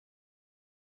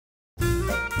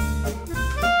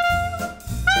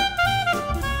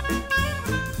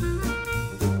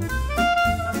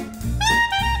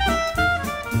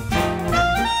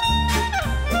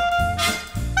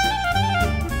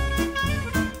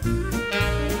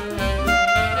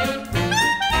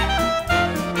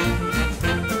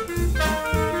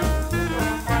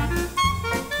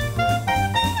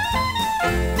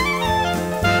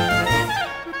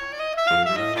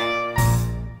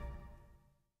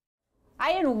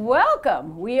Hi and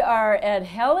welcome. We are at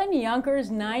Helen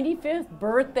Yunker's 95th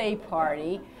birthday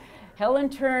party. Helen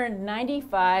turned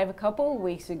 95 a couple of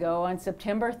weeks ago on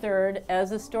September 3rd. As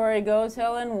the story goes,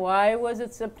 Helen, why was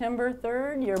it September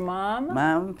 3rd? Your mom?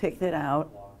 Mom picked it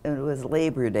out. It was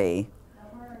Labor Day.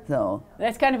 So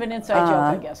that's kind of an inside joke,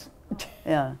 I guess.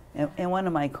 Yeah, and one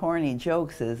of my corny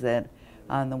jokes is that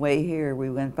on the way here we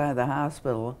went by the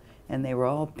hospital and they were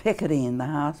all picketing the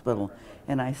hospital,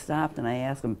 and I stopped and I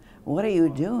asked them, "What are you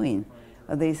doing?"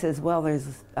 They says, "Well,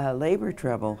 there's labor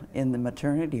trouble in the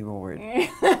maternity ward."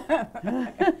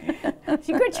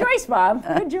 Good choice, Mom.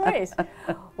 Good choice.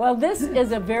 Well, this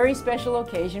is a very special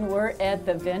occasion. We're at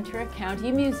the Ventura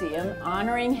County Museum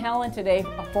honoring Helen today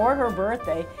for her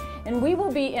birthday. And we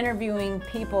will be interviewing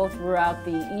people throughout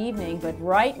the evening, but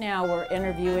right now we're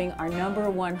interviewing our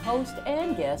 #1 host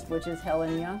and guest, which is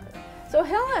Helen Yunker. So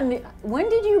Helen, when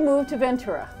did you move to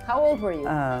Ventura? How old were you?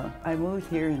 I moved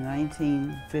here in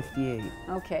 1958.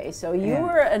 Okay, so you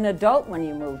were an adult when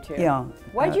you moved here. Yeah.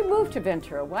 Why'd you move to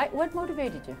Ventura? What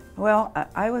motivated you? Well,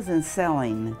 I was in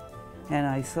selling, and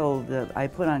I sold, I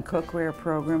put on cookware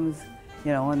programs,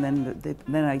 you know, and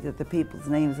then I get the people's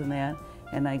names and that,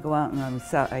 and I go out and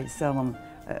I sell them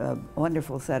a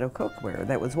wonderful set of cookware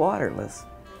that was waterless,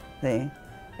 see?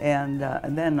 And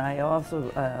then I also,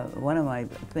 one of my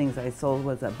things I sold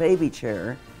was a baby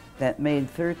chair that made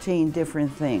 13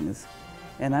 different things.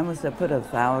 And I must have put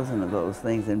 1,000 of those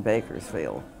things in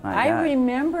Bakersfield. I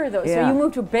remember those. Yeah. So you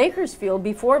moved to Bakersfield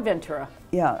before Ventura.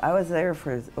 Yeah, I was there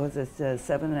for, was it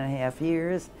 7.5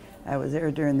 years? I was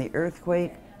there during the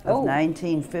earthquake of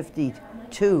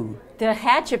 1952. The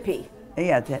Tehachapi.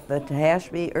 Yeah, the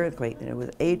Tehachapi earthquake, and it was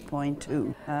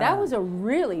 8.2. That was a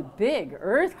really big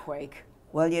earthquake.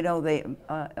 Well, you know,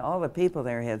 all the people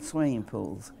there had swimming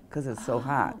pools because it's so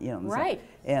hot, you know. Right.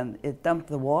 And it dumped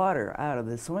the water out of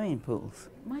the swimming pools.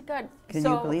 My God. Can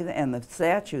you believe that? And the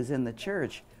statues in the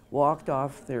church walked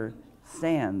off their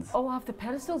stands. Oh, off the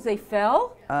pedestals? They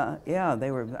fell? Yeah,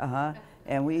 they were,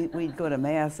 And we'd go to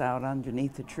Mass out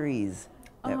underneath the trees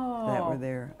that were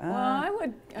there. Well, I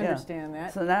would understand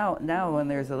that. So now when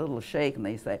there's a little shake and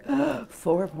they say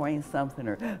 4 point something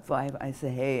or 5, I say,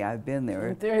 hey, I've been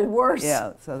there. They're worse.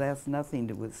 Yeah, so that's nothing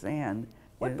to withstand.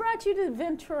 What brought you to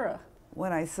Ventura?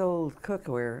 When I sold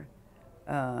cookware,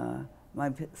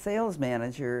 my sales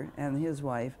manager and his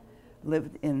wife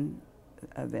lived in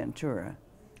Ventura.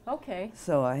 Okay.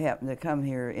 So I happened to come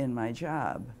here in my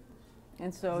job.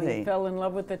 And so you fell in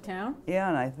love with the town?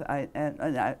 Yeah,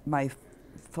 and my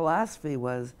philosophy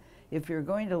was, if you're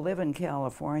going to live in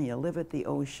California, live at the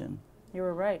ocean. You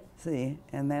were right. See,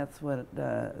 and that's what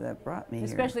that brought me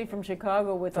Especially here. From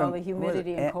Chicago with all the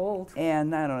humidity and cold. And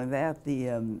not only that,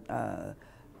 the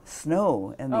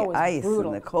snow and the ice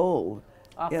brutal. and the cold.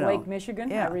 Off Lake Michigan?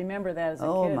 Yeah. I remember that as a kid.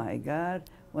 Oh my God.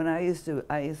 When I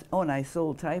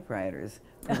sold typewriters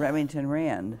for Remington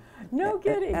Rand. No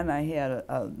kidding. And I had,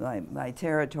 my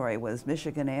territory was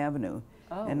Michigan Avenue.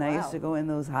 Oh, and wow. I used to go in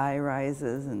those high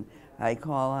rises and I'd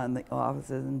call on the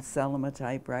offices and sell them a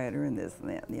typewriter and this and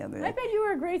that and the other. I bet you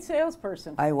were a great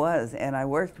salesperson. I was, and I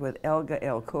worked with Elga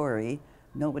El Khoury.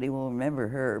 Nobody will remember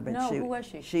her, but who was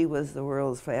she? She was the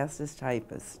world's fastest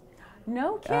typist.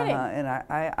 No kidding. And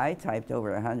I typed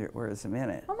over 100 words a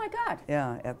minute. Oh my God.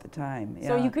 Yeah, at the time. Yeah.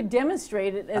 So you could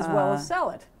demonstrate it as well as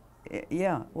sell it.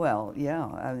 Yeah, well, yeah.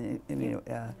 I mean,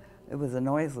 it was a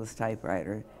noiseless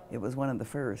typewriter. It was one of the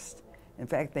first. In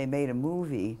fact, they made a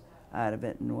movie out of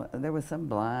it, and there was some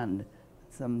blonde,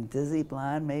 some dizzy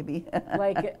blonde maybe.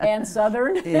 Like Ann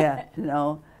Southern? Yeah,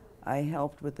 no. I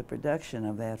helped with the production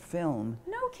of that film.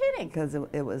 No kidding. Because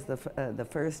it was the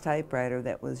first typewriter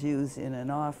that was used in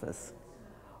an office.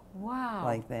 Wow.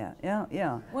 Like that. Yeah,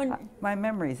 yeah. My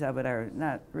memories of it are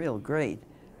not real great,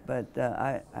 but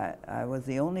I was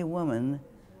the only woman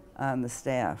on the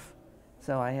staff.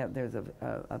 So there's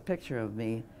a picture of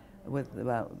me with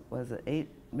about, was it 8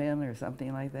 men or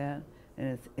something like that?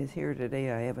 And it's here today.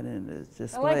 I have it in the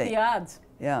display. I like the odds.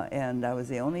 Yeah, and I was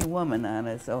the only woman on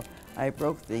it, so I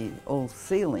broke the old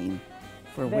ceiling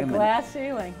for women. The glass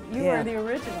ceiling. You were the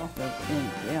original.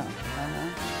 Yeah.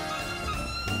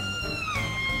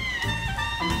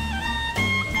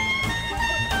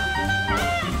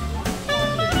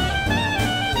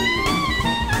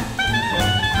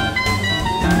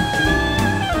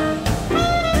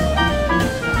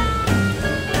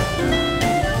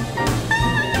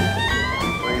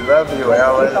 We love you,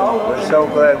 Helen. We're so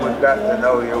glad we've gotten to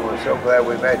know you. We're so glad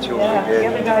we met you. Yeah, We did. the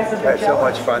other guys have Had been so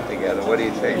much jealous. fun together. What do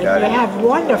you think, They Daddy? have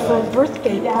wonderful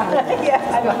birthday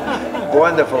parties.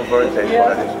 Wonderful birthday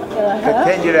parties.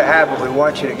 Continue to have it. We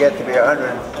want you to get to be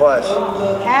 100 plus.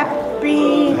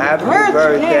 Happy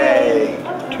birthday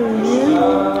to you.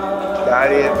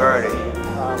 Dottie and Bernie.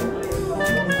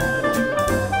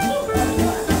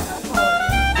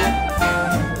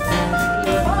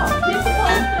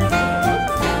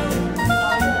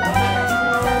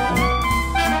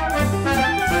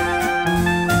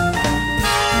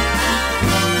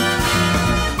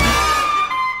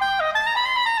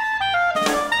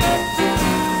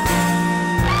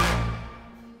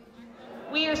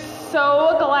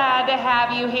 So glad to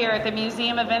have you here at the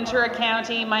Museum of Ventura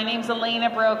County. My name's Elena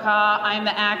Brokaw. I'm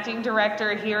the acting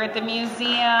director here at the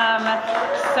museum.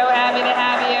 So happy to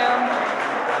have you.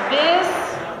 This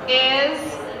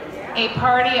is a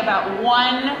party about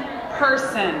one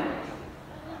person.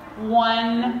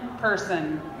 One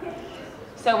person.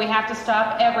 So we have to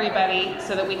stop everybody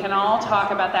so that we can all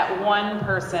talk about that one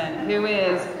person, who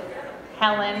is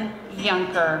Helen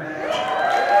Yunker.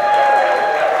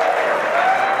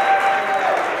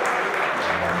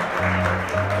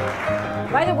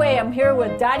 By the way, I'm here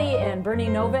with Dottie and Bernie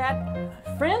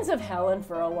Novat, friends of Helen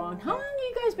for a long time. How long have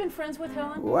you guys been friends with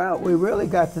Helen? Well, we really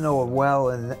got to know her well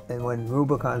and when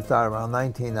Rubicon started around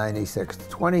 1996.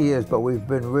 20 years, but we've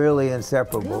been really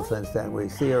inseparable since then. We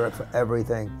see her for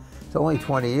everything. It's only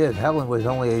 20 years. Helen was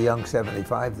only a young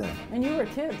 75 then. And you were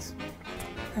kids.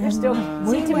 You're still,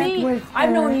 see, to me,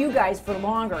 I've known you guys for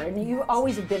longer, and you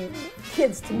always have been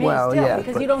kids to me still, yeah,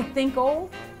 because you don't think old.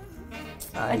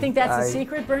 I think that's the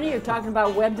secret, Bernie. You're talking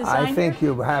about web design. I think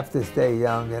you have to stay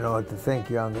young in order to think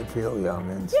young and feel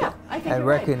young, and and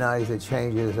recognize the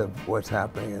changes of what's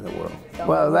happening in the world.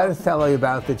 Well, let us tell you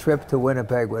about the trip to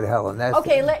Winnipeg with Helen. That's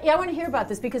okay, I want to hear about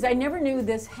this because I never knew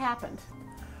this happened.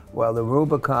 Well, the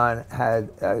Rubicon had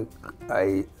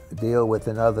a deal with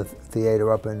another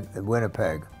theater up in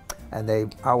Winnipeg,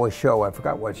 and our show, I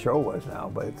forgot what show it was now,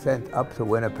 but it sent up to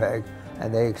Winnipeg.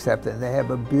 And they accepted, and they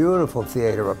have a beautiful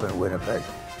theater up in Winnipeg.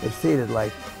 It seated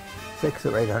like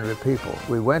 600 or 800 people.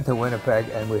 We went to Winnipeg,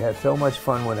 and we had so much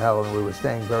fun with Helen. We were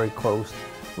staying very close.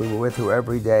 We were with her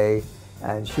every day,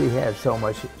 and she had so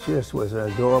much. She just was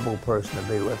an adorable person to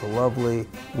be with, lovely,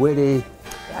 witty,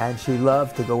 and she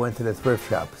loved to go into the thrift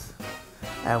shops.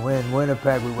 And when in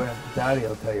Winnipeg, we went, Dottie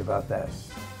will tell you about that.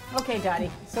 Okay, Dottie,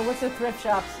 so what's the thrift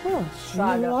shops? Oh, she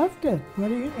loved it. What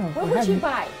do you know? What would you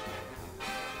buy?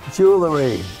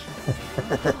 Jewelry.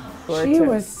 She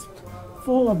was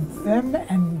full of vim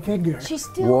and vigor. She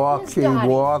still is, She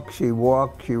walked,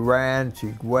 she ran,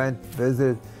 she went,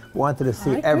 visited, wanted to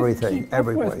see everything,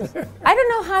 every place. I don't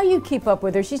know how you keep up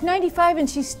with her. She's 95 and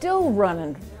she's still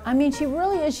running. I mean, she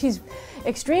really is. She's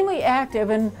extremely active,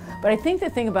 but I think the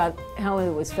thing about Helen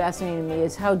that was fascinating to me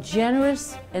is how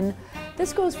generous, and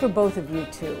this goes for both of you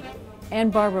too,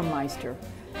 and Barbara Meister.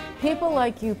 People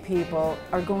like you people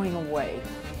are going away.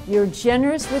 You're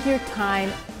generous with your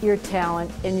time, your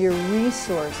talent, and your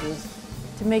resources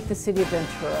to make the city of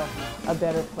Ventura a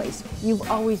better place. You've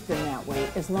always been that way,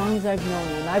 as long as I've known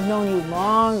you, and I've known you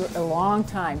a long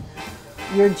time.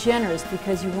 You're generous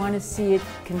because you want to see it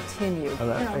continue.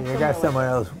 And you got someone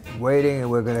else waiting, and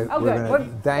we're going to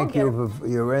thank you for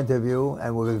your interview,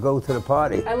 and we're going to go to the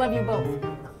party. I love you both.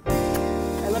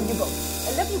 I love you both.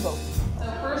 I love you both.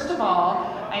 So first of all,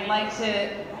 I'd like to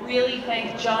really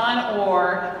thank John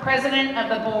Orr, President of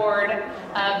the Board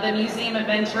of the Museum of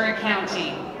Ventura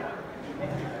County.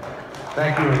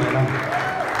 Thank you, Elena.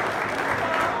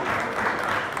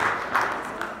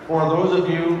 For those of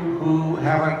you who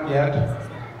haven't yet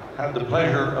had the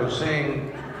pleasure of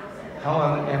seeing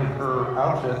Helen in her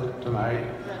outfit tonight,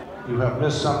 you have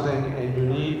missed something and you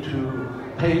need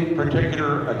to pay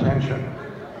particular attention.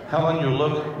 Helen, you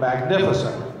look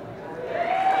magnificent.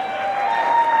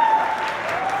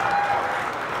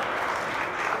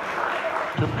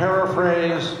 To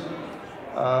paraphrase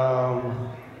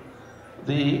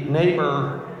the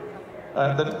neighbor,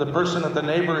 the person at the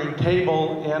neighboring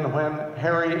table in When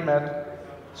Harry Met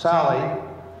Sally,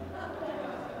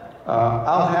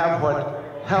 I'll have what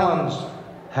Helen's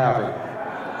having.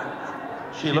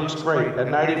 She looks great. At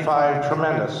 95,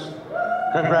 tremendous.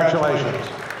 Congratulations.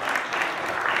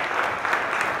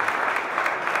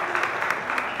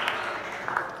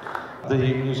 The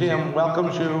museum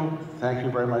welcomes you. Thank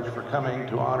you very much for coming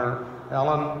to honor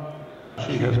Helen.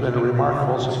 She has been a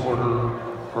remarkable supporter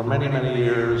for many, many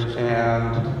years,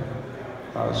 and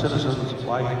citizens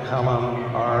like Helen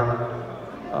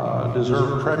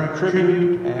deserve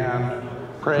tribute and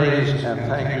praise and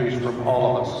thank yous from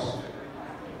all of us.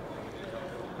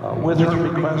 With her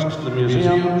request to the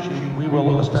museum, we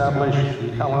will establish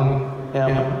the Helen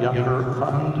M. Yunker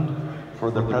Fund for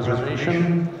the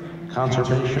preservation,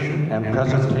 conservation, and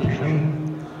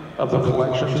presentation of the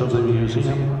collections of the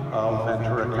Museum of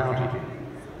Ventura County.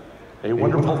 A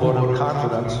wonderful vote of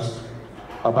confidence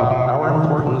about our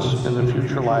importance in the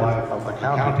future life of the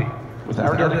county. With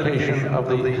our dedication of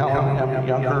the Helen M.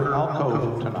 Yunker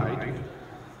alcove tonight,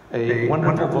 a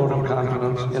wonderful vote of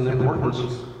confidence in the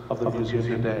importance of the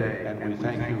museum today, and we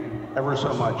thank you ever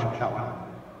so much, Helen.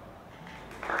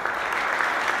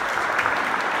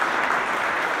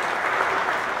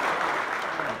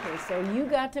 Okay, so you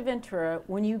got to Ventura.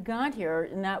 When you got here,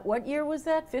 and that, what year was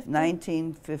that?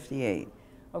 1958.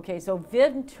 Okay, so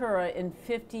Ventura in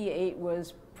 58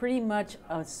 was pretty much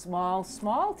a small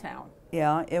town.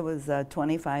 Yeah, it was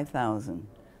 25,000.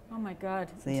 Oh my God!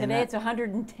 See, today it's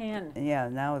 110. Yeah,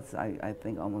 now it's I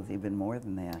think almost even more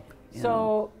than that.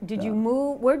 So did you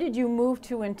move? Where did you move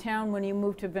to in town when you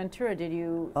moved to Ventura? Did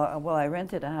you? Well, I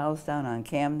rented a house down on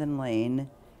Camden Lane.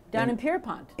 Down in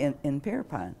Pierpont. In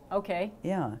Pierpont. Okay.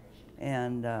 Yeah,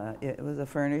 and it was a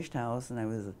furnished house, and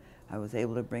I was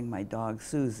able to bring my dog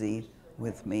Susie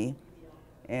with me,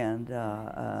 and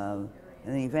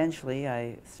eventually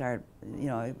I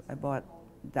bought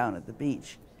down at the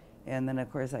beach, and then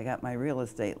of course I got my real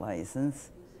estate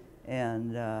license,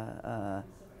 and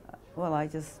well, I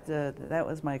just that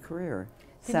was my career,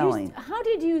 selling. How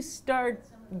did you start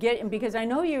getting? Because I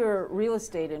know you're real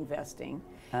estate investing,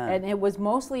 and it was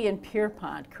mostly in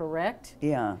Pierpont, correct?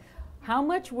 Yeah. How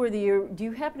much were do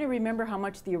you happen to remember how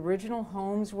much the original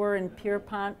homes were in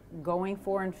Pierpont going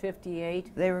for in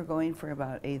 58? They were going for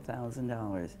about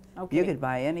 $8,000. Okay. You could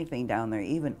buy anything down there,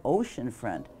 even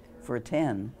oceanfront, for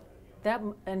 10.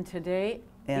 And today?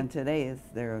 And today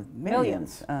there are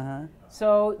millions.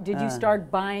 So did you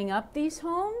start buying up these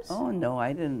homes? Oh no,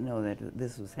 I didn't know that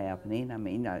this was happening. I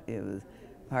mean, it was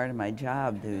part of my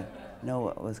job to know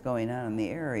what was going on in the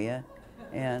area.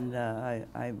 And I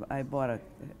bought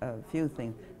a few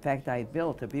things. In fact, I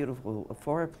built a beautiful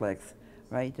fourplex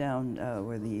right down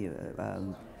where the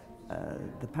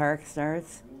park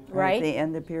starts. Right at the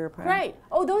end of Pierpont. Right.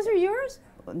 Oh, those are yours?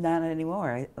 Not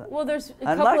anymore. Well, there's a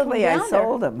couple of them unluckily, down I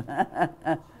sold them.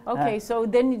 Okay, so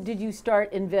then did you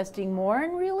start investing more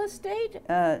in real estate?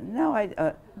 No,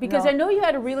 because no. I know you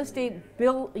had a real estate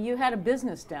you had a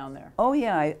business down there. Oh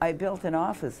yeah, I built an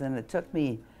office, and it took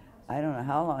me, I don't know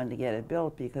how long to get it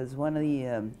built, because one of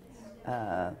the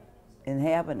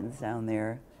inhabitants down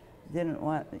there didn't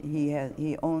want,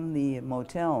 he owned the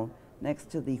motel next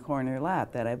to the corner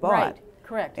lot that I bought. Right,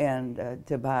 correct. And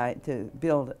to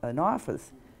build an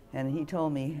office. And he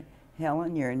told me,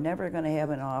 Helen, you're never going to have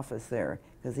an office there,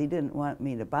 because he didn't want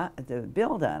me to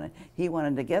build on it. He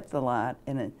wanted to get the lot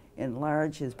and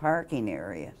enlarge his parking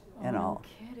area and all.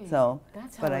 Kidding. So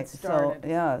that's how it started. So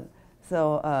yeah,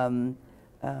 so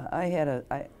I had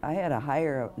to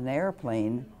hire an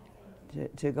airplane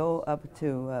to go up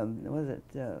to was it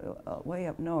way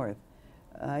up north.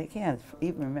 I can't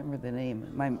even remember the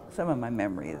name. Some of my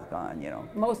memory is gone, you know.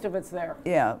 Most of it's there.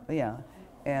 Yeah, yeah,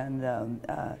 and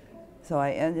so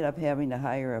I ended up having to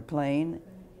hire a plane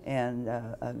and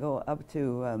go up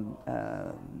to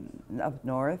up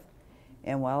north.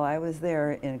 And while I was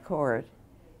there in court,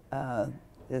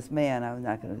 this man, I'm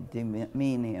not going to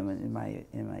demean him in my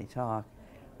talk.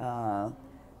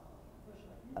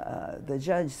 The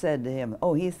judge said to him,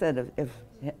 "Oh, he said if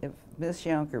Miss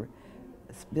Yunker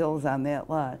builds on that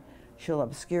lot, she'll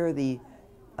obscure the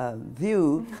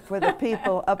view for the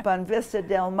people up on Vista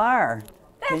Del Mar."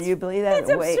 Can you believe that?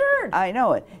 That's absurd. I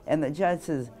know it. And the judge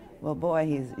says, "Well, boy,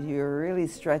 you're really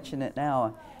stretching it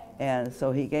now." And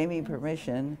so he gave me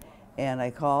permission, and I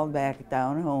called back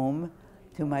down home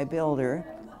to my builder,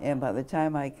 and by the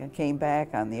time I came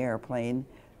back on the airplane,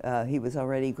 he was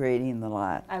already grading the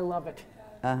lot. I love it.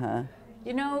 Uh-huh.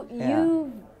 You know, Yeah.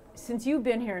 since you've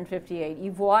been here in 58,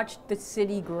 you've watched the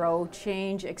city grow,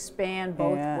 change, expand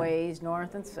both Yeah. ways,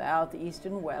 north and south, east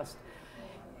and west.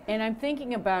 And I'm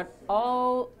thinking about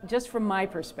all, just from my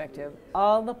perspective,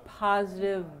 all the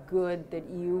positive good that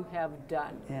you have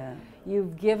done. Yeah.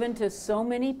 You've given to so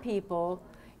many people,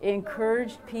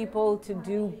 encouraged people to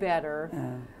do better.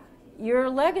 Your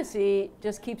legacy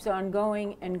just keeps on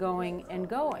going and going and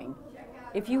going.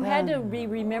 If you had to be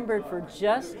remembered for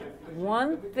just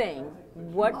one thing,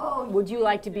 what would you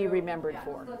like to be remembered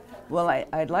for? Well,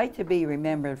 I'd like to be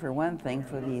remembered for one thing,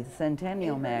 for the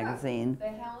Centennial magazine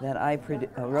that I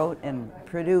wrote and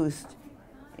produced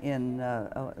in,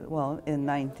 in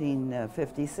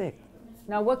 1956.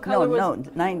 Now, what color was? No,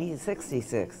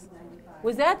 1966.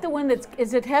 Was that the one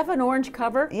does it have an orange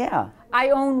cover? Yeah.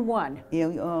 I own one.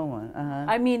 You own one,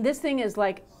 I mean, this thing is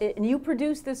like, and you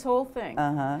produced this whole thing.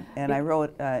 And I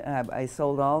wrote, I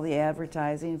sold all the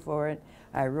advertising for it.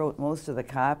 I wrote most of the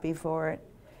copy for it.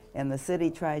 and the city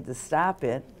tried to stop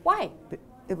it. Why?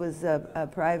 It was a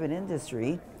private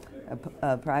industry,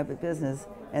 a private business,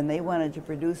 and they wanted to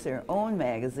produce their own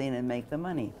magazine and make the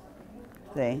money.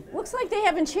 See? Looks like they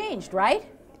haven't changed, right?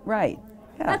 Right.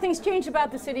 Yeah. Nothing's changed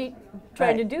about the city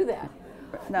trying to do that.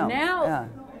 No.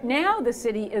 Now the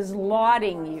city is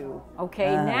lauding you,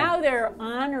 okay? Now they're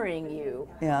honoring you.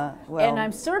 Yeah, well. And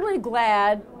I'm certainly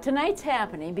glad tonight's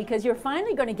happening because you're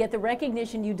finally going to get the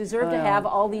recognition you deserve to have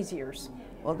all these years.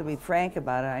 Well, to be frank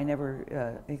about it, I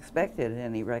never expected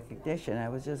any recognition. I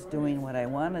was just doing what I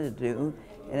wanted to do,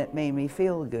 and it made me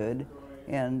feel good.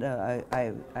 And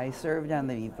I served on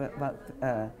the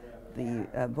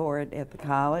board at the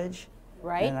college.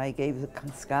 Right. And I gave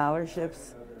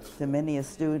scholarships to many a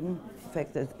student. In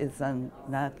fact, it's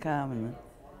not common,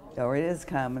 or it is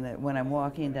common, that when I'm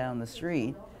walking down the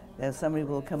street, that somebody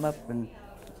will come up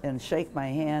and shake my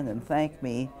hand and thank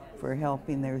me for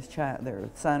helping their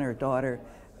son or daughter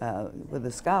with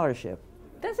a scholarship.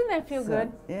 Doesn't that feel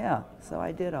good? Yeah, so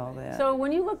I did all that. So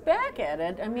when you look back at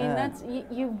it, I mean,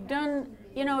 you've done,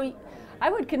 you know, I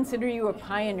would consider you a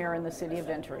pioneer in the city of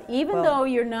Ventura, even though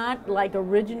you're not like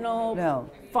original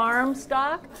farm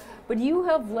stock, but you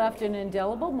have left an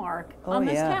indelible mark on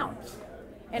this town.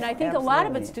 And I think a lot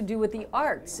of it's to do with the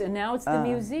arts, and now it's the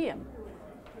museum.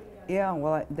 Yeah,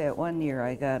 well, that one year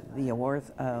I got the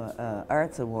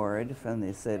Arts Award from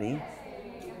the city,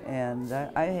 and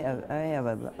I have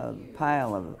a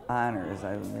pile of honors.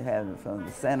 I've had from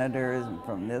the senators and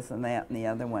from this and that and the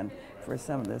other one for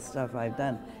some of the stuff I've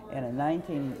done. And in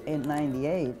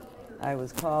 1998, I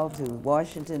was called to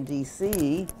Washington,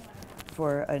 D.C.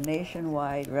 for a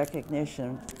nationwide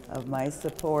recognition of my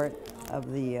support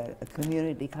of the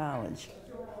community college.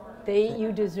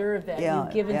 You deserve that.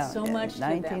 You've given so much to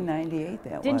them. 1998,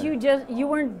 that was. You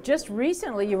weren't just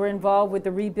recently, you were involved with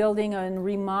the rebuilding and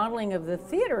remodeling of the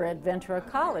theater at Ventura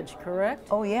College, correct?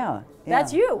 Oh, yeah.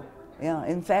 That's you. Yeah,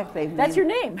 in fact, that's your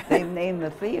name. They've named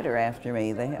the theater after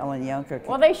me, the Helen Yunker.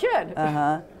 Well, they should.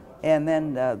 And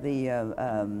then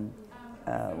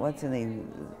what's the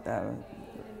name?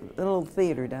 Little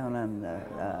theater down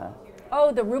on.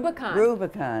 Oh, the Rubicon.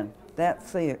 Rubicon. That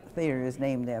theater is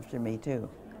named after me too.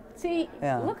 See,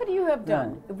 look what you have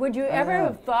done. Would you ever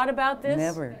have thought about this?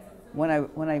 Never. When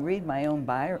I read my own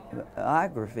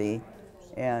biography,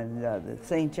 and the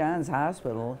St. John's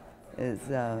Hospital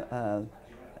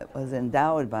was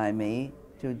endowed by me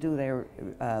to do their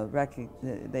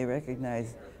they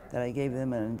recognized that I gave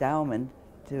them an endowment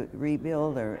to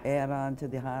rebuild or add on to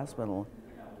the hospital.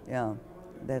 Yeah,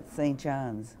 that's St.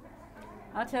 John's.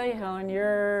 I'll tell you, Helen,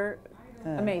 you're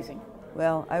amazing.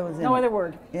 Well, I was no other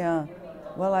word. Yeah.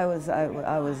 Well, I was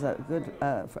good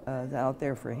out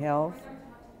there for health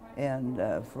and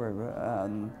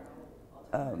for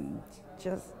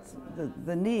just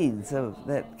the needs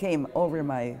that came over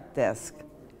my desk.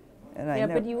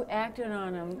 And but you acted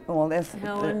on them. Well, that's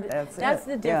Helen, that's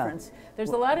the difference. There's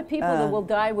a lot of people that will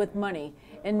die with money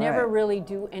and never really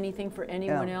do anything for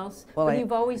anyone else. Well, but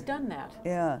you've always done that.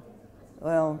 Yeah.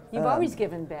 Well, you've always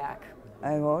given back.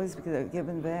 I've always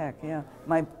given back. Yeah.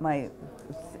 My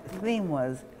theme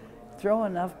was throw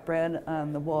enough bread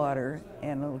on the water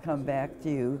and it'll come back to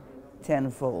you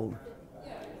tenfold.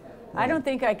 I don't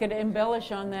think I could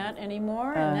embellish on that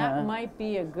anymore, and that might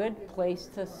be a good place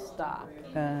to stop.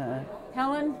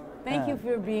 Helen, thank you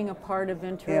for being a part of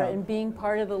Ventura and being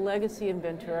part of the legacy in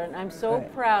Ventura, and I'm so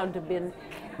proud to have been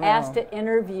asked to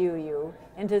interview you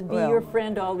and to be your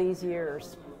friend all these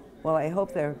years. Well, I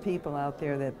hope there are people out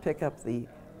there that pick up the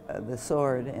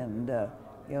sword and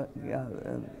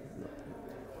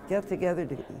get together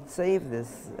to save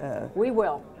this. We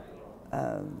will.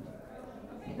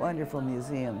 Wonderful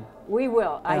museum. We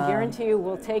will. I guarantee you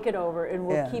we'll take it over and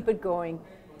we'll keep it going.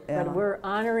 But we're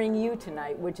honoring you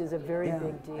tonight, which is a very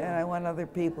big deal. And I want other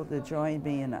people to join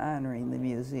me in honoring the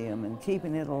museum and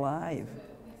keeping it alive.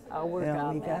 I'll work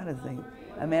on we that. gotta think.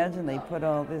 Imagine they put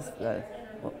all this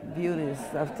beauty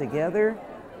stuff together,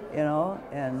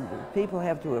 and people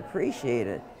have to appreciate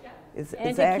it. It's to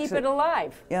actually, keep it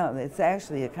alive. Yeah, it's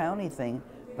actually a county thing,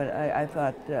 but I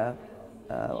thought,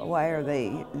 why are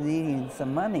they needing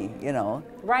some money,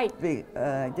 Right.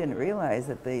 I didn't realize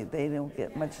that they don't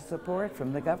get much support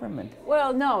from the government.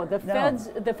 Well, no,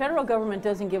 the federal government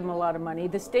doesn't give them a lot of money.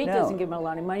 The state doesn't give them a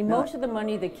lot of money. Most of the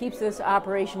money that keeps this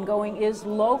operation going is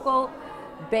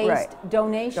local-based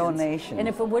donations. And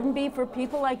if it wouldn't be for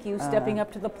people like you stepping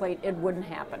up to the plate, it wouldn't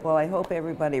happen. Well, I hope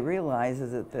everybody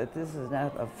realizes that this is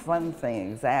not a fun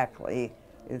thing exactly.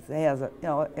 It has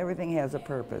everything has a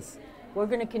purpose. We're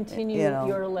going to continue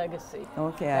your legacy.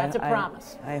 Okay, that's a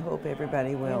promise. I hope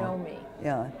everybody will. You know me.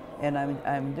 Yeah, and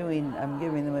I'm giving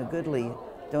them a goodly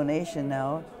donation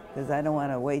now because I don't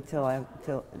want to wait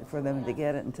for them to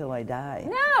get it until I die.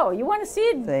 No, you want to see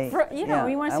it. You know, yeah,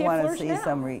 you want to see I it want to flourish see now.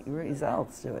 some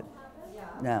results to it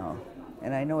now,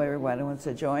 and I know everyone wants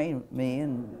to join me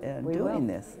in doing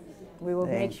this. We will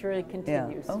make sure it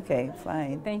continues. Yeah. Okay,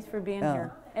 fine. Thanks for being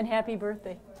here, and happy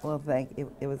birthday. Well, thank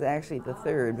you. It was actually the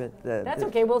 3rd, but that's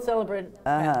okay. We'll celebrate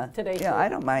today. Yeah, too. I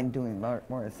don't mind doing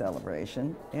more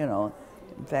celebration. You know,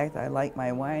 in fact, I like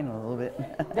my wine a little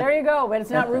bit. There you go. But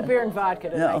it's not root beer and vodka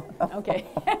today. No. Okay.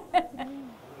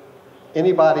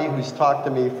 Anybody who's talked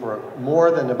to me for more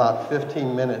than about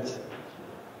 15 minutes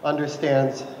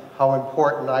understands how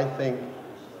important I think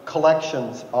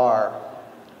collections are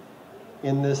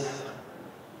in this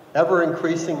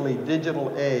ever-increasingly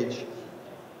digital age.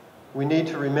 We need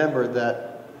to remember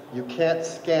that you can't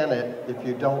scan it if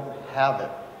you don't have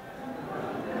it.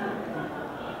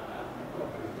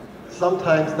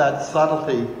 Sometimes that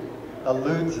subtlety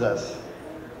eludes us.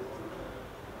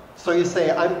 So you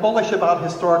say, I'm bullish about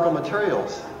historical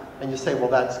materials. And you say, well,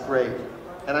 that's great.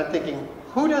 And I'm thinking,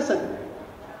 who doesn't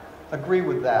agree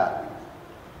with that?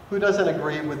 Who doesn't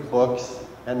agree with books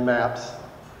and maps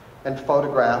and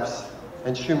photographs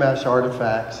and Chumash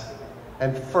artifacts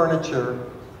and furniture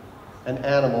and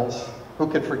animals? Who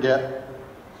could forget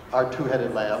our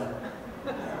two-headed lamb?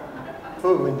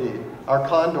 Who, indeed? Our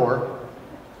condor,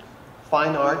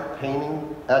 fine art,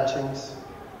 painting, etchings.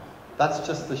 That's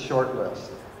just the short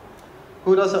list.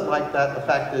 Who doesn't like that? The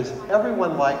fact is,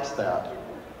 everyone likes that.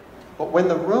 But when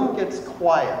the room gets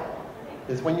quiet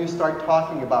is when you start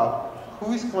talking about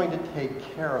who's going to take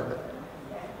care of it,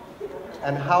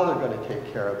 and how they're going to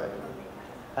take care of it,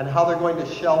 and how they're going to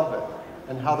shelve it,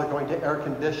 and how they're going to air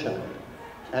condition it,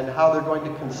 and how they're going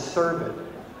to conserve it,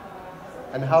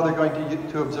 and how they're going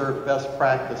to observe best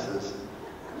practices.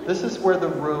 This is where the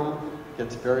room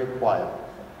gets very quiet.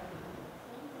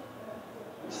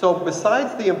 So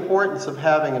besides the importance of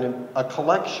having a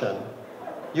collection,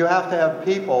 you have to have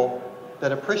people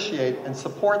that appreciate and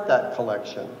support that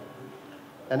collection.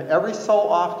 And every so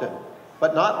often,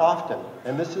 but not often,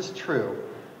 and this is true,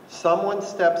 someone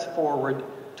steps forward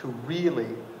to really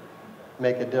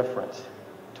make a difference,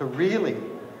 to really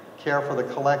care for the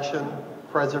collection,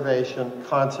 preservation,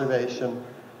 conservation,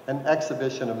 and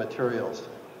exhibition of materials.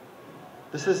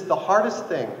 This is the hardest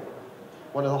thing,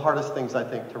 one of the hardest things, I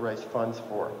think, to raise funds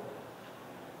for.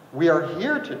 We are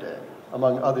here today,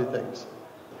 among other things,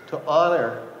 to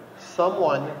honor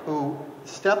someone who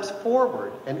steps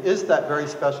forward and is that very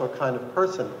special kind of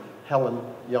person, Helen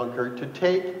Yunker, to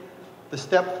take the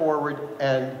step forward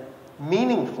and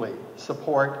meaningfully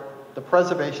support the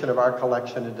preservation of our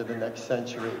collection into the next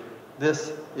century.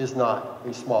 This is not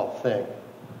a small thing.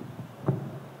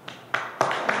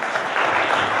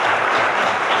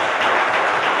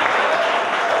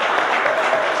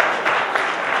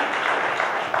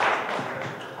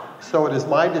 So it is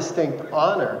my distinct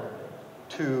honor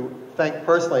to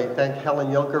personally thank Helen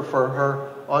Yunker for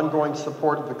her ongoing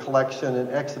support of the collection and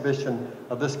exhibition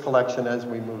of this collection as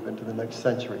we move into the next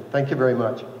century. Thank you very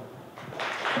much.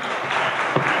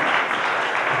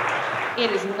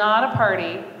 It is not a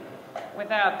party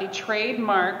without the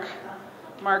trademarked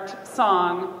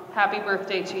song, Happy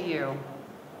Birthday to You.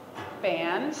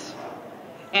 Band.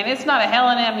 And it's not a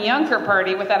Helen M. Yunker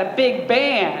party without a big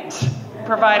band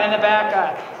providing the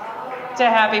backup to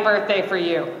Happy Birthday for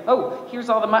You. Oh, here's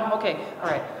all the okay, all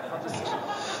right.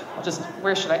 I'll just,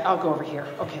 where should I'll go over here.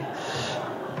 Okay.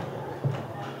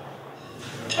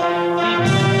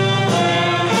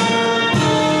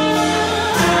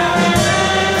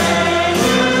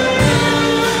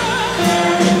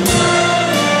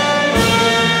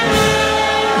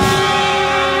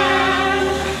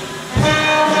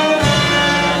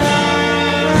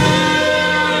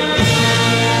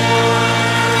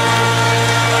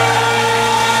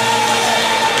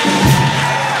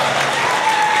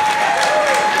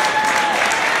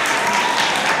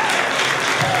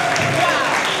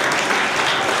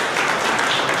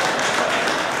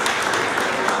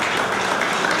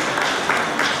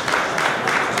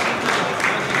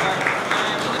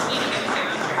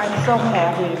 I'm so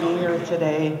happy to be here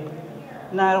today,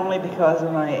 not only because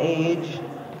of my age,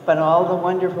 but all the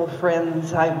wonderful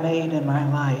friends I've made in my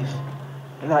life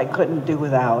that I couldn't do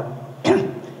without.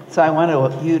 So I want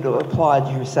you to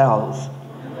applaud yourselves.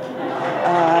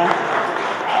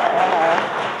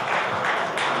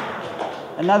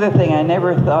 Another thing, I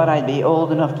never thought I'd be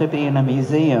old enough to be in a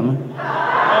museum,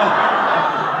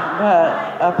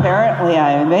 but apparently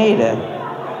I made it.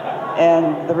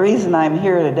 And the reason I'm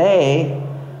here today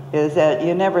is that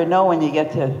you never know when you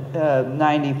get to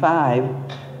 95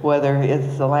 whether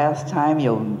it's the last time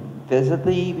you'll visit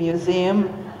the museum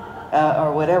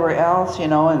or whatever else, you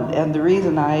know, and the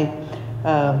reason I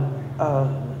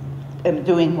am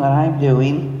doing what I'm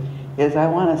doing is I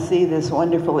want to see this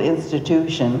wonderful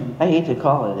institution. I hate to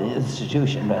call it an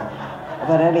institution,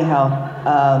 but anyhow,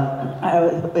 I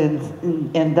was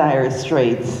in dire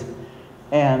straits,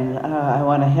 and I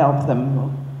want to help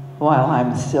them while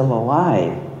I'm still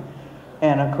alive.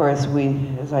 And of course,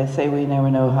 as I say, we never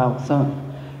know how soon.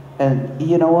 And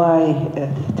you know why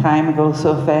time goes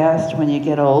so fast when you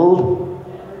get old?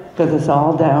 Because it's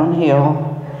all downhill.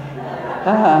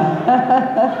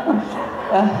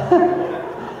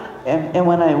 And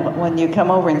when you come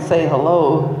over and say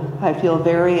hello, I feel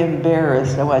very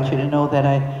embarrassed. I want you to know that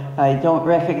I don't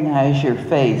recognize your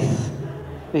face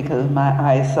because my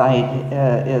eyesight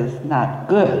is not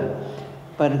good.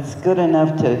 But it's good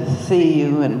enough to see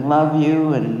you and love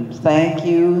you and thank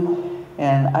you.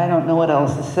 And I don't know what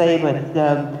else to say, but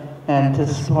and to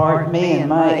support me in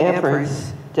my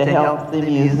efforts to help the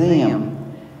museum.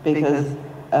 Because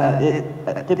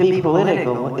to be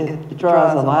political, it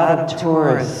draws a lot of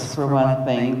tourists, for one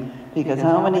thing, because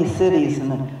how many cities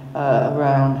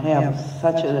around have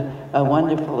such a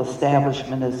wonderful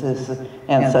establishment as this,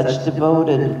 and such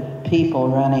devoted people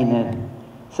running it.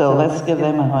 So let's give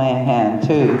them a hand,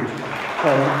 too.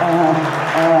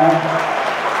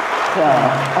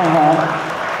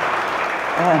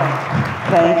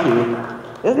 Thank you.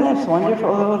 Isn't that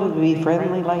wonderful, though, to be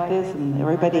friendly like this and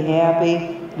everybody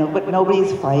happy? But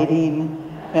nobody's fighting,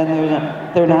 and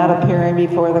they're not appearing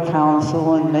before the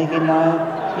council and making you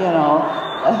know.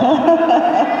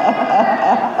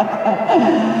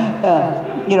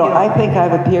 You know, I think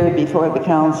I've appeared before the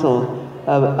council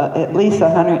at least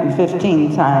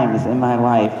 115 times in my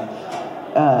life,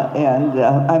 and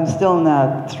I'm still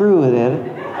not through with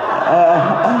it.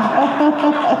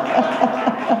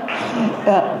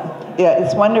 Yeah,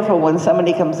 it's wonderful when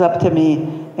somebody comes up to me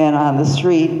and on the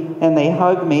street and they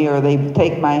hug me or they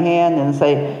take my hand and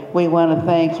say, "We want to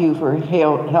thank you for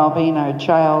helping our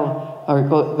child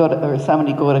or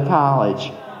somebody go to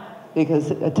college,"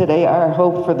 because today our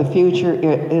hope for the future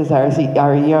is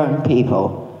our young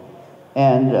people,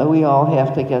 and we all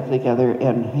have to get together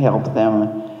and help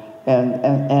them.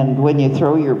 And when you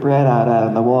throw your bread out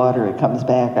on the water, it comes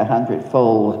back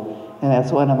 100-fold, and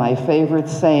that's one of my favorite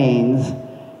sayings.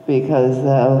 Because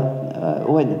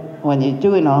when you're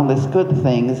doing all these good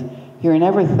things, you're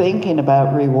never thinking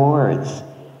about rewards.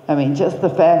 I mean, just the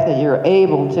fact that you're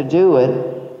able to do it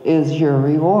is your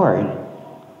reward.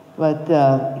 But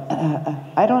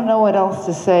I don't know what else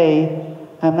to say.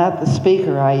 I'm not the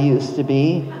speaker I used to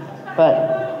be, but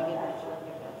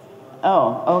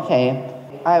oh, okay.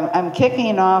 I'm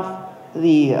kicking off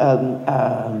the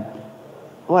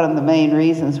one of the main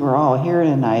reasons we're all here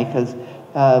tonight, because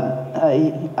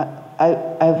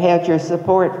I've had your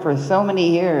support for so many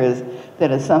years that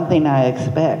it's something I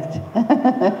expect.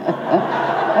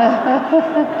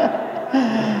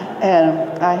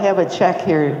 And I have a check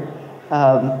here,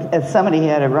 and somebody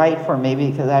had to write for me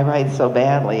because I write so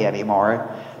badly anymore,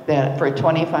 that for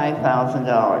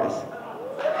 $25,000.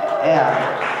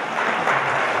 Yeah.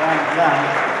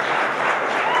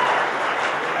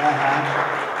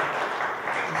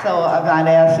 So I'm not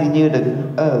asking you to,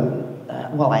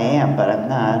 well, I am, but I'm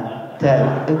not,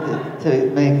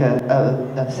 to make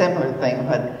a similar thing,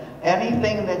 but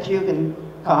anything that you can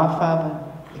cough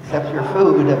up, except your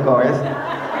food, of course,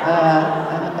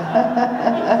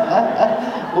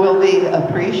 will be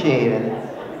appreciated.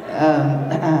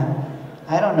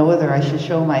 I don't know whether I should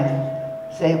show my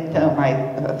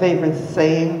favorite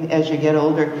saying as you get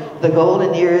older. The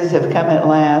golden years have come at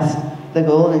last. The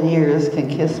golden years can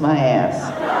kiss my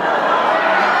ass.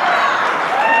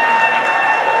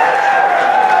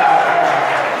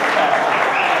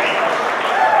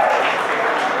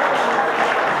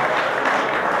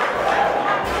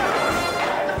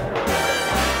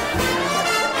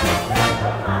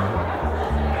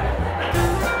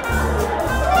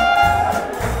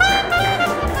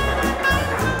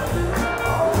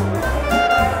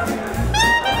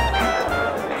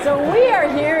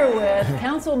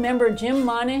 Member Jim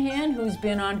Monahan, who's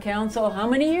been on council how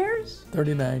many years?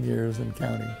 39 years and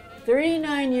counting.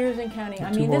 39 years and counting.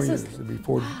 I mean, this is... It'll be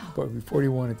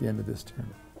 41 at the end of this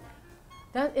term.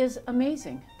 That is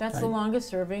amazing. That's the longest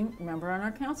serving member on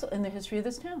our council in the history of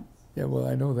this town. Yeah, well,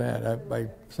 I know that.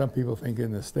 Some people think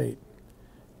in the state.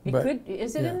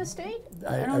 Is it in the state?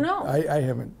 I don't know. I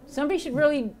haven't. Somebody should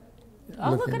really...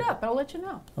 I'll look it up. I'll let you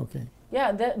know. Okay.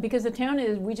 Yeah, because the town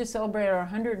we just celebrated our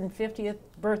 150th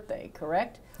birthday,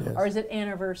 correct? Yes. Or is it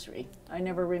anniversary? I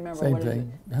never remember Same what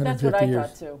thing. it is. That's what I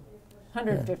thought too.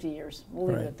 150 yeah. years. We'll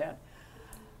leave it at that.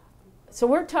 So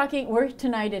we're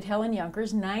tonight at Helen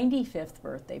Yunker's 95th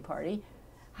birthday party.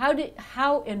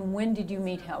 How and when did you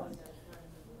meet Helen?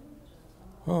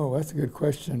 Oh, that's a good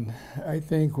question. I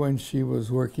think when she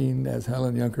was working as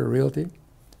Helen Yunker Realty,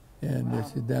 and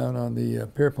she's down on the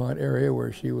Pierpont area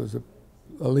where she was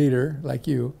a leader, like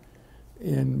you,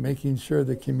 in making sure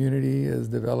the community is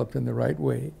developed in the right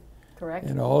way. Correct.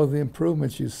 And all of the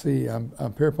improvements you see on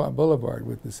Pierpont Boulevard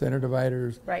with the center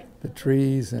dividers, right, the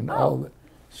trees, and all that.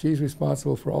 She's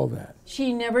responsible for all that.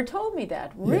 She never told me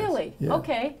that. Really? Yes, yeah.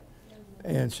 Okay.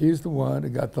 And she's the one who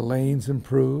got the lanes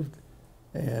improved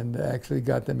and actually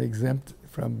got them exempt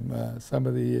from some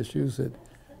of the issues that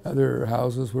other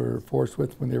houses were forced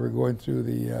with when they were going through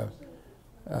the,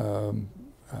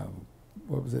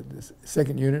 what was it, the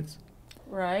second units.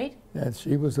 Right. And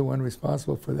she was the one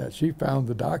responsible for that. She found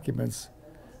the documents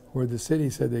where the city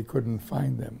said they couldn't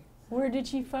find them. Where did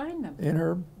she find them?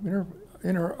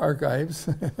 In her archives.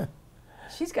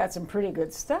 She's got some pretty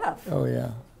good stuff. Oh,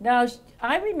 yeah. Now,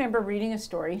 I remember reading a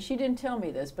story. She didn't tell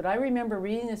me this, but I remember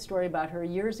reading a story about her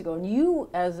years ago. And you,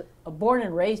 as born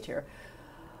and raised here,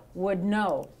 would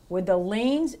know. Were the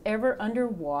lanes ever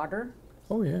underwater?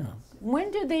 Oh, yeah.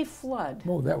 When did they flood?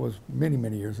 Oh, that was many,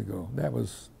 many years ago. That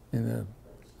was in the,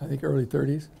 I think, early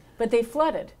 30s. But they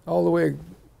flooded? All the way,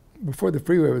 before the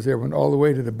freeway was there, went all the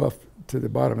way to the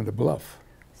bottom of the bluff.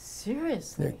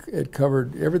 Seriously? It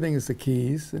covered, everything is the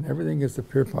Keys and everything is the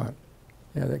Pierpont.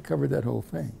 Yeah, that covered that whole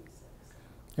thing.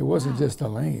 It wasn't just the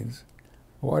lanes.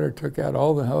 Water took out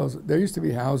all the houses. There used to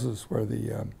be houses where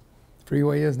the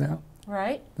freeway is now.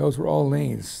 Right. Those were all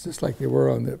lanes, just like they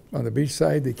were on the beach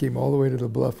side. They came all the way to the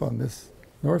bluff on this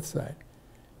north side.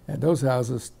 And those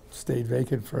houses stayed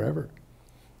vacant forever.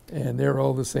 And they're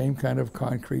all the same kind of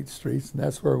concrete streets. And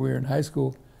that's where we were in high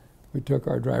school. We took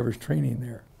our driver's training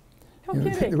there. No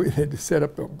kidding. We had to set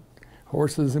up the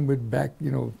horses and we'd back,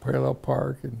 parallel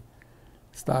park and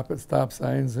stop at stop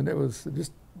signs. And it was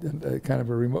just a kind of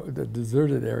a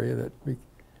deserted area that we...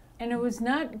 And it was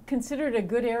not considered a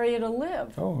good area to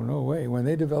live. Oh, no way. When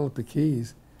they developed the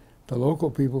Keys, the local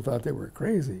people thought they were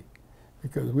crazy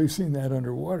because we've seen that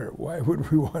underwater. Why would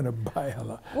we want to buy a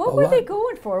lot? What were they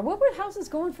going for? What were houses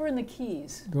going for in the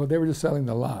Keys? Well, they were just selling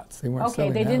the lots. They weren't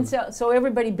selling they houses. didn't sell. So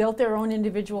everybody built their own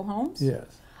individual homes?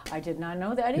 Yes. I did not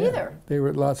know that either.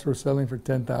 Lots were selling for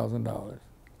 $10,000.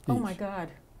 Oh my God.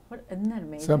 Isn't that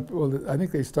amazing? Well, I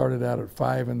think they started out at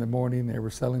 5 in the morning. They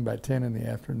were selling by 10 in the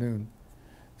afternoon.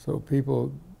 So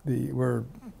people were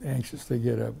anxious to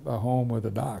get a home with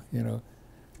a dock,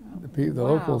 The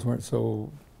locals weren't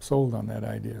so sold on that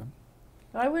idea.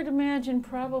 I would imagine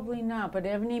probably not, but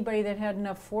anybody that had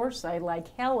enough foresight,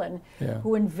 like Helen,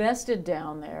 who invested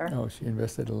down there. Oh, she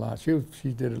invested a lot.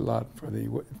 She did a lot for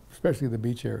especially the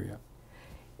beach area.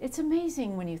 It's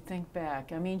amazing when you think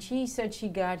back. I mean, she said she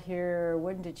got here,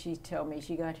 when did she tell me?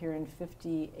 She got here in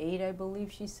 58, I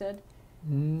believe she said.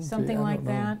 Something like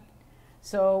that.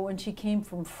 So when she came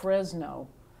from Fresno,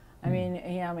 I mean,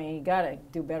 you got to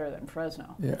do better than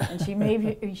Fresno. Yeah. And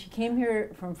she came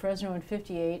here from Fresno in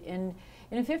 58, and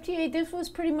in 58, this was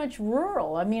pretty much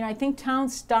rural. I mean, I think town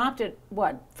stopped at,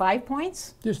 what, 5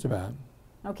 points? Just about.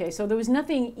 Okay, so there was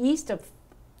nothing east of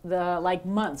the,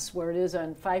 months where it is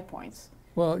on 5 points.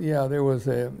 Well, yeah, there was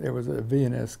a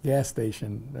V&S gas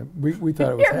station. We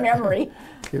thought it was Your memory.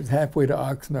 It was halfway to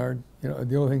Oxnard.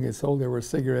 The only thing they sold there were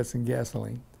cigarettes and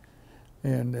gasoline.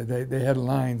 And they had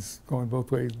lines going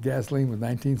both ways. Gasoline was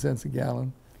 19 cents a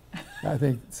gallon. I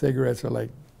think cigarettes are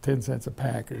like 10 cents a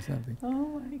pack or something.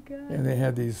 Oh my God. And they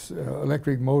had these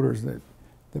electric motors that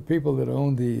the people that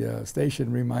owned the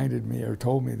station reminded me or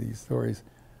told me these stories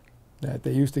that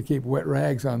they used to keep wet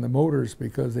rags on the motors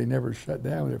because they never shut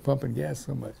down. They're pumping gas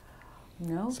so much.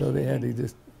 No So kidding. they had to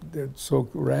just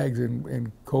soak rags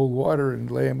in cold water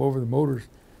and lay them over the motors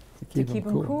to keep them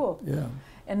cool. Yeah.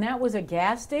 And that was a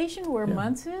gas station where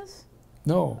Muntz is?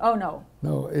 No. Oh, no.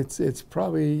 No, it's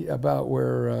probably about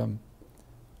where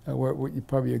what you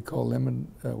probably call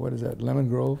Lemon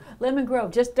Grove? Lemon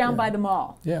Grove, just down by the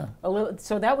mall. Yeah.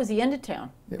 So that was the end of town,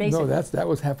 basically. No, that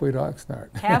was halfway to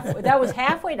Oxnard. That was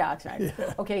halfway to Oxnard.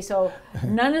 Yeah. Okay, so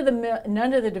none of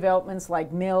the developments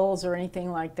like mills or anything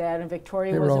like that in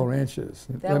Victoria. They were all ranches,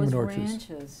 lemon orchards.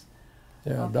 Ranches.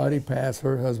 Yeah, okay. Dottie Pass,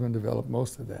 her husband developed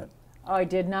most of that. Oh, I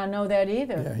did not know that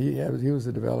either. Yeah, he was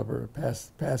a developer,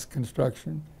 Pass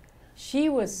Construction. She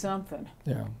was something.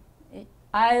 Yeah.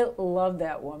 I love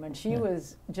that woman. She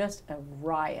was just a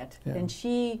riot, and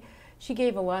she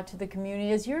gave a lot to the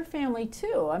community, as your family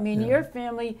too. I mean, your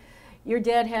family, your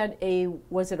dad had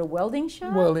was it a welding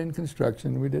shop? Welding,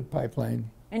 construction. We did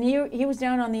pipeline. And he was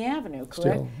down on the avenue, correct?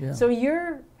 Still, yeah. So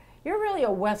you're really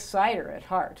a West Sider at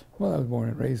heart. Well, I was born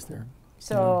and raised there.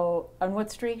 So on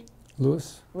what street?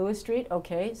 Lewis. Lewis Street,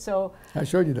 okay. So I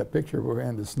showed you that picture where we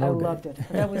had the snow I day. loved it.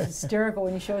 That was hysterical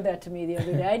when you showed that to me the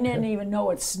other day. I didn't even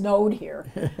know it snowed here.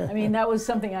 I mean, that was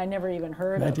something I never even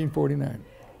heard of. 1949.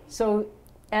 So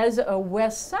as a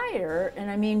West Sider, and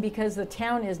I mean because the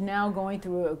town is now going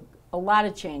through a lot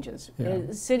of changes. Yeah.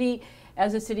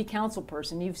 As a city council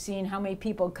person, you've seen how many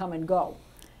people come and go.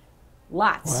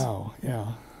 Lots. Wow,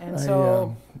 yeah. And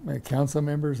so my council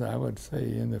members, I would say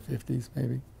in the 50s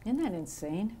maybe. Isn't that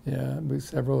insane? Yeah,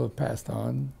 several have passed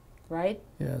on. Right?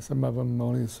 Yeah, some of them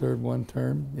only served one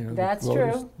term. You know, That's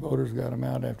voters, true. Voters got them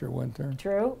out after one term.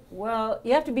 True. Well,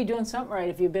 you have to be doing something right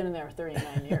if you've been in there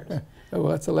 39 years. Oh,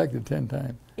 well, that's elected 10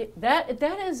 times.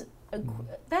 That's 10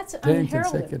 unheralded.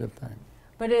 consecutive times.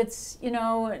 But it's, you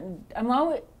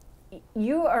know,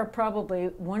 you are probably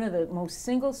one of the most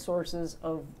single sources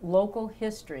of local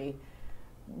history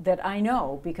that I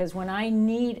know, because when I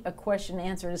need a question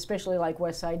answered, especially like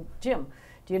West Side Jim,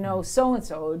 do you know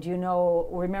so-and-so? Do you know,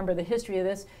 remember the history of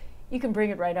this? You can bring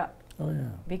it right up. Oh, yeah.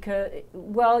 Because,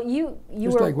 well, you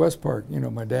Just were... like West Park. You know,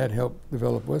 my dad helped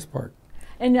develop West Park.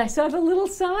 And I saw the little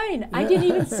sign. I didn't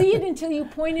even see it until you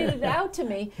pointed it out to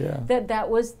me, that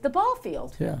was the ball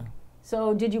field. Yeah.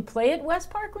 So did you play at West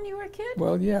Park when you were a kid?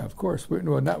 Well, yeah, of course.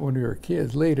 Well, not when we were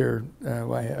kids. Later,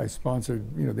 I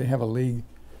sponsored, you know, they have a league,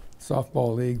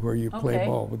 softball league, where you play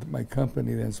ball. With my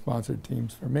company then sponsored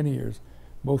teams for many years,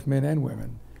 both men and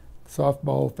women.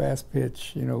 Softball, fast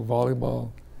pitch, you know,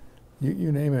 volleyball,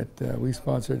 you name it. We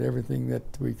sponsored everything that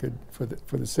we could for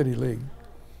the city league.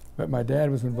 But my dad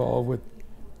was involved with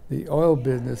the oil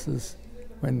businesses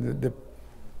when the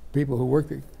people who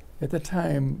worked at the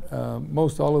time,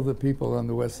 most all of the people on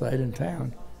the west side in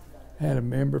town had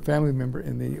a family member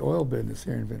in the oil business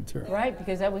here in Ventura. Right,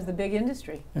 because that was the big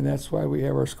industry. And that's why we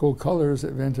have our school colors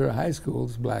at Ventura High School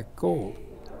is black gold.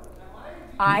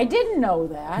 I didn't know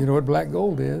that. You know what black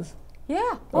gold is?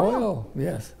 Yeah. Oil,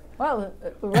 yes. Well,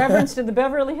 reference to the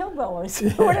Beverly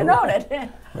Hillbillies. Who would have known it?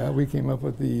 Well, we came up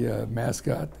with the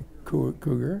mascot, the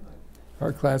cougar.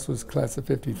 Our class was class of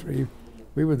 53.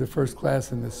 We were the first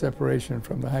class in the separation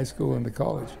from the high school and the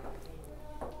college.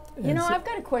 You know, I've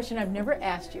got a question I've never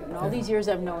asked you in all these years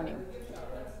I've known you.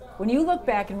 When you look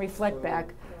back and reflect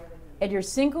back at your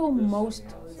single most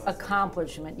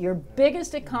accomplishment, your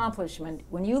biggest accomplishment,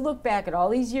 when you look back at all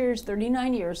these years,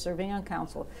 39 years serving on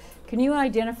council, can you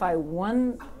identify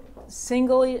one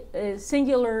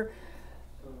singular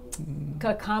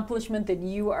accomplishment that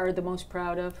you are the most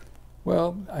proud of?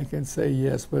 Well, I can say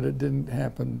yes, but it didn't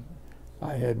happen.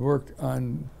 I had worked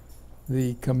on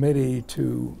the committee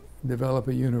to develop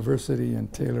a university in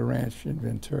Taylor Ranch in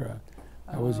Ventura.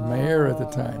 I was mayor at the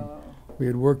time. We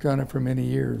had worked on it for many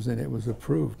years and it was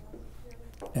approved.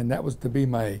 And that was to be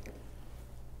my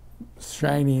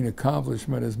shining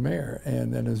accomplishment as mayor.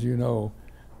 And then, as you know,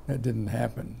 that didn't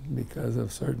happen because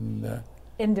of certain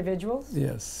individuals?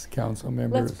 Yes, council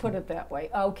members. Let's put it that way.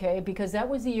 Okay, because that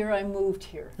was the year I moved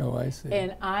here. Oh, I see.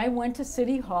 And I went to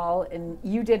City Hall, and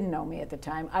you didn't know me at the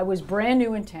time. I was brand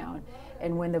new in town.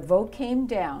 And when the vote came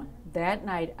down, that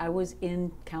night I was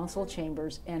in council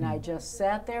chambers, and I just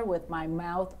sat there with my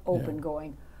mouth open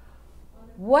going,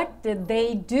 what did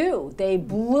they do? They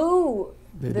blew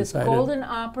this golden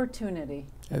opportunity.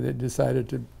 And they decided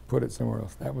to put it somewhere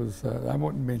else. That was, I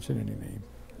won't mention any name.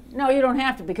 No, you don't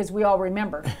have to, because we all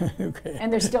remember. Okay.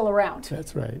 And they're still around.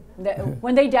 That's right.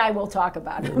 When they die, we'll talk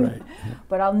about it. Right.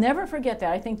 But I'll never forget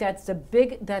that. I think that's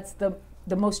the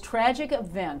most tragic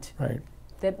event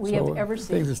that we have ever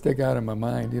seen. Things that stick out in my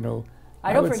mind, you know.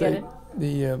 I don't forget it.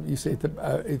 You say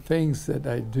things that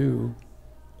I do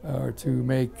are to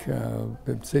make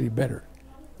the city better.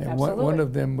 And one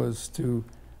of them was to,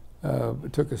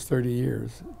 it took us 30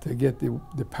 years to get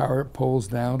the power poles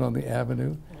down on the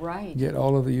avenue. Right. Get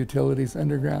all of the utilities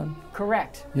underground.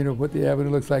 Correct. You know, what the avenue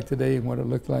looks like today and what it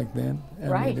looked like then.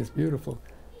 I mean, it's beautiful.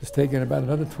 It's taken about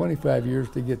another 25 years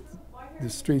to get the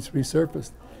streets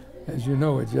resurfaced. As you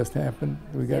know, it just happened.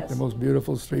 We got the most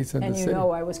beautiful streets in the city. And you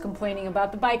know, I was complaining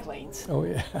about the bike lanes. Oh,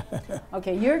 yeah.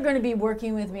 Okay, you're going to be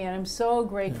working with me, and I'm so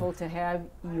grateful to have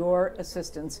your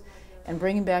assistance and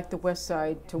bringing back the West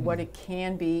Side to what it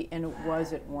can be and it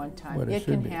was at one time. It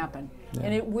can happen,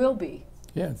 and it will be.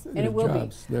 Yes, and it will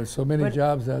jobs. There's so many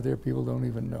jobs out there people don't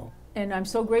even know. And I'm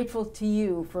so grateful to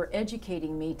you for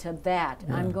educating me to that.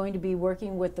 I'm going to be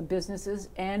working with the businesses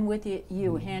and with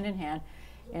you hand in hand.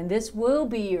 And this will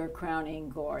be your crowning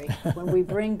glory when we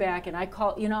bring back, and I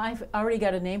call, you know, I've already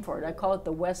got a name for it. I call it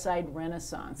the West Side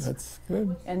Renaissance. That's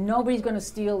good. And nobody's going to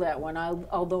steal that one,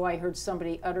 although I heard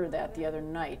somebody utter that the other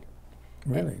night.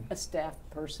 Really? A staff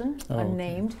person,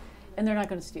 unnamed. And they're not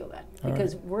going to steal that,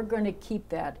 because we're going to keep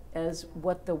that as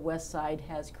what the West Side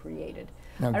has created.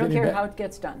 Now, I don't care how it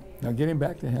gets done. Now getting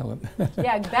back to Helen.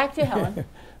 Yeah, back to Helen.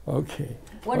 Okay.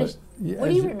 What do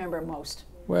you remember most?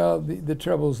 Well, the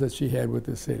troubles that she had with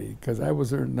the city, because I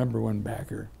was her #1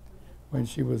 backer when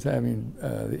she was having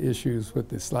the issues with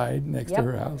the slide next to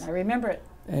her house. I remember it.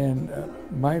 And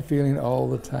my feeling all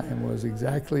the time was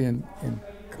exactly in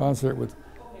concert with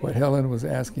what Helen was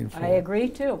asking for. I agree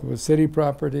too. It was city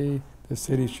property. The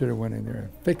city should have went in there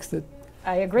and fixed it.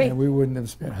 I agree. And we wouldn't have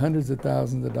spent hundreds of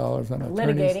thousands of dollars on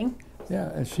attorneys. Litigating. Yeah,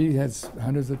 and she had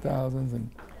hundreds of thousands, and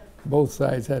both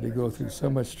sides had to go through so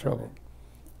much trouble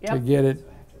to get it,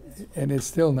 and it's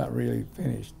still not really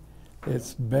finished.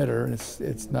 It's better.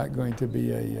 It's not going to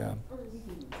be a.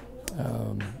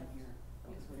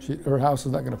 Her house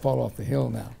is not going to fall off the hill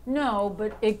now. No,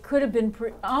 but it could have been.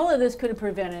 All of this could have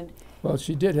prevented. Well,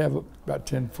 she did have about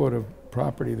 10 foot of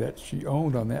property that she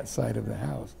owned on that side of the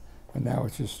house, and now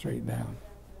it's just straight down.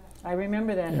 I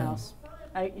remember that house.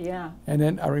 And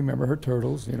then I remember her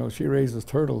turtles. You know, she raises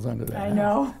turtles under that house. I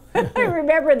know. I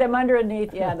remember them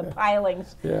underneath. Yeah, the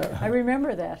pilings. Yeah. I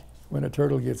remember that. When a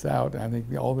turtle gets out, I think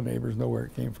all the neighbors know where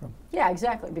it came from. Yeah,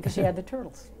 exactly, because she had the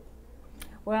turtles.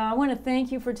 Well, I want to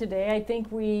thank you for today. I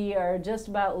think we are just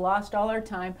about lost all our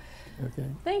time. Okay.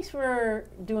 Thanks for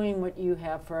doing what you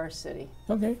have for our city.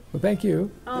 Okay. Well, thank you.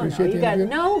 Oh, Appreciate no, you the got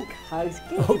interview. no hugs.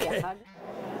 Okay.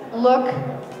 Look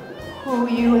who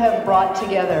you have brought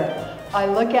together. I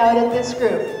look out at this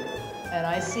group and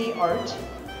I see art,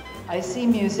 I see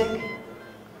music,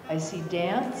 I see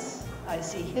dance, I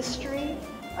see history,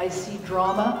 I see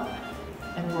drama,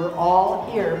 and we're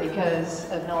all here because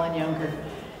of Helen Yunker.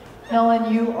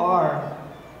 Helen, you are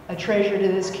a treasure to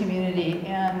this community,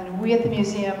 and we at the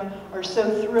museum are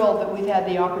so thrilled that we've had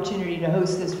the opportunity to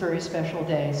host this very special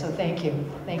day. So thank you.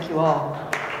 Thank you all.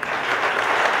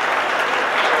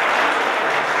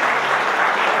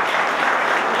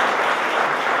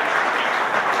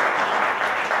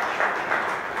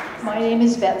 My name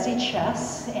is Betsy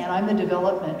Chess, and I'm the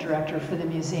development director for the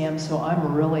museum, so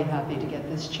I'm really happy to get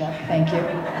this check. Thank you.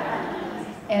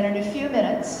 And in a few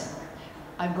minutes,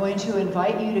 I'm going to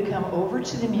invite you to come over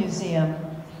to the museum,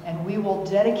 and we will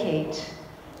dedicate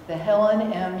the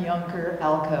Helen M. Yunker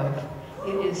alcove.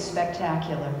 It is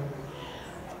spectacular.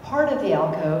 Part of the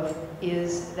alcove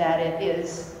is that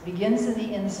it begins in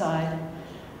the inside,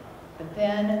 but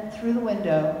then through the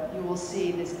window, you will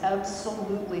see this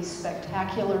absolutely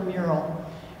spectacular mural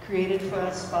created for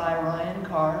us by Ryan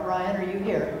Carr. Ryan, are you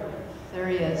here? There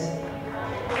he is.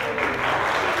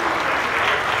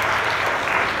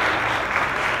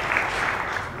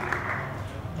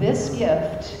 This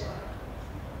gift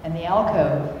and the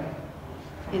alcove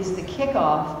is the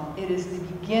kickoff. It is the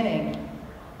beginning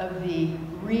of the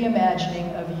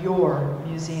reimagining of your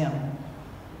museum.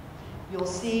 You'll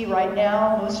see right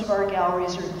now most of our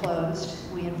galleries are closed.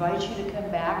 We invite you to come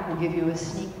back. We'll give you a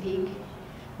sneak peek.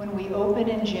 When we open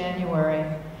in January,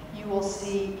 you will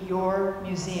see your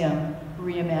museum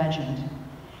reimagined.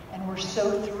 And we're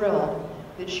so thrilled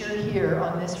that you're here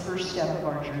on this first step of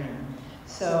our journey.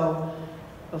 So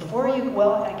before you,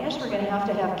 well, I guess we're going to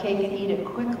have cake and eat it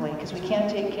quickly because we can't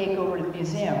take cake over to the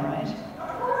museum, right?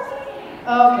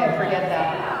 Okay, forget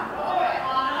that.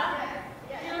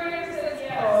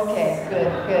 Okay,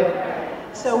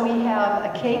 good. So we have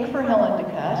a cake for Helen to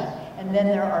cut, and then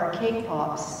there are cake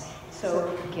pops.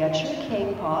 So get your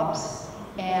cake pops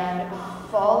and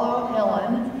follow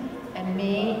Helen and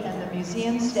me and the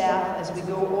museum staff as we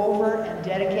go over and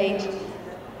dedicate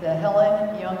the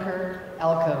Helen Yunker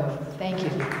alcove. Thank you.